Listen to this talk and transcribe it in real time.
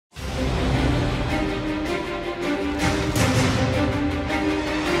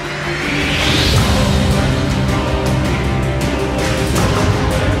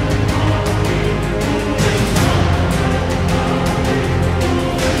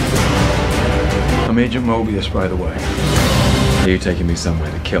I'm Agent Mobius, by the way. Are you taking me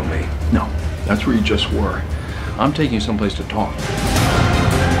somewhere to kill me? No, that's where you just were. I'm taking you someplace to talk.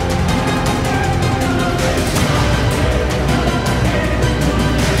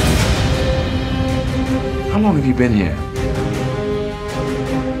 How long have you been here?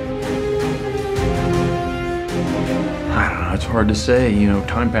 I don't know, it's hard to say. You know,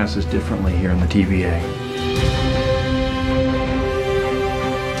 time passes differently here in the TVA.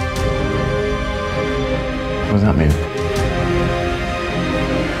 What does that mean?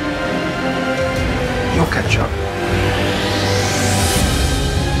 You'll catch up.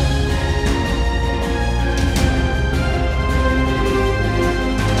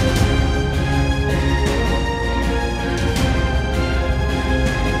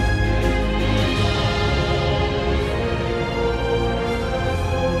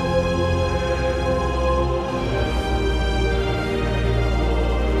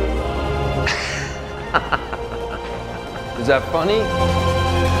 Is that funny?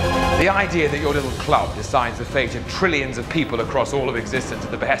 The idea that your little club decides the fate of trillions of people across all of existence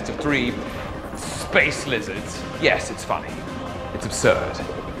at the behest of 3 space lizards. Yes, it's funny. It's absurd.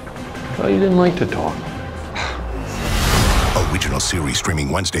 I thought you didn't like to talk. Original series streaming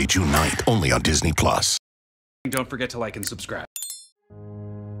Wednesday, June 9th, only on Disney+. Don't forget to like and subscribe.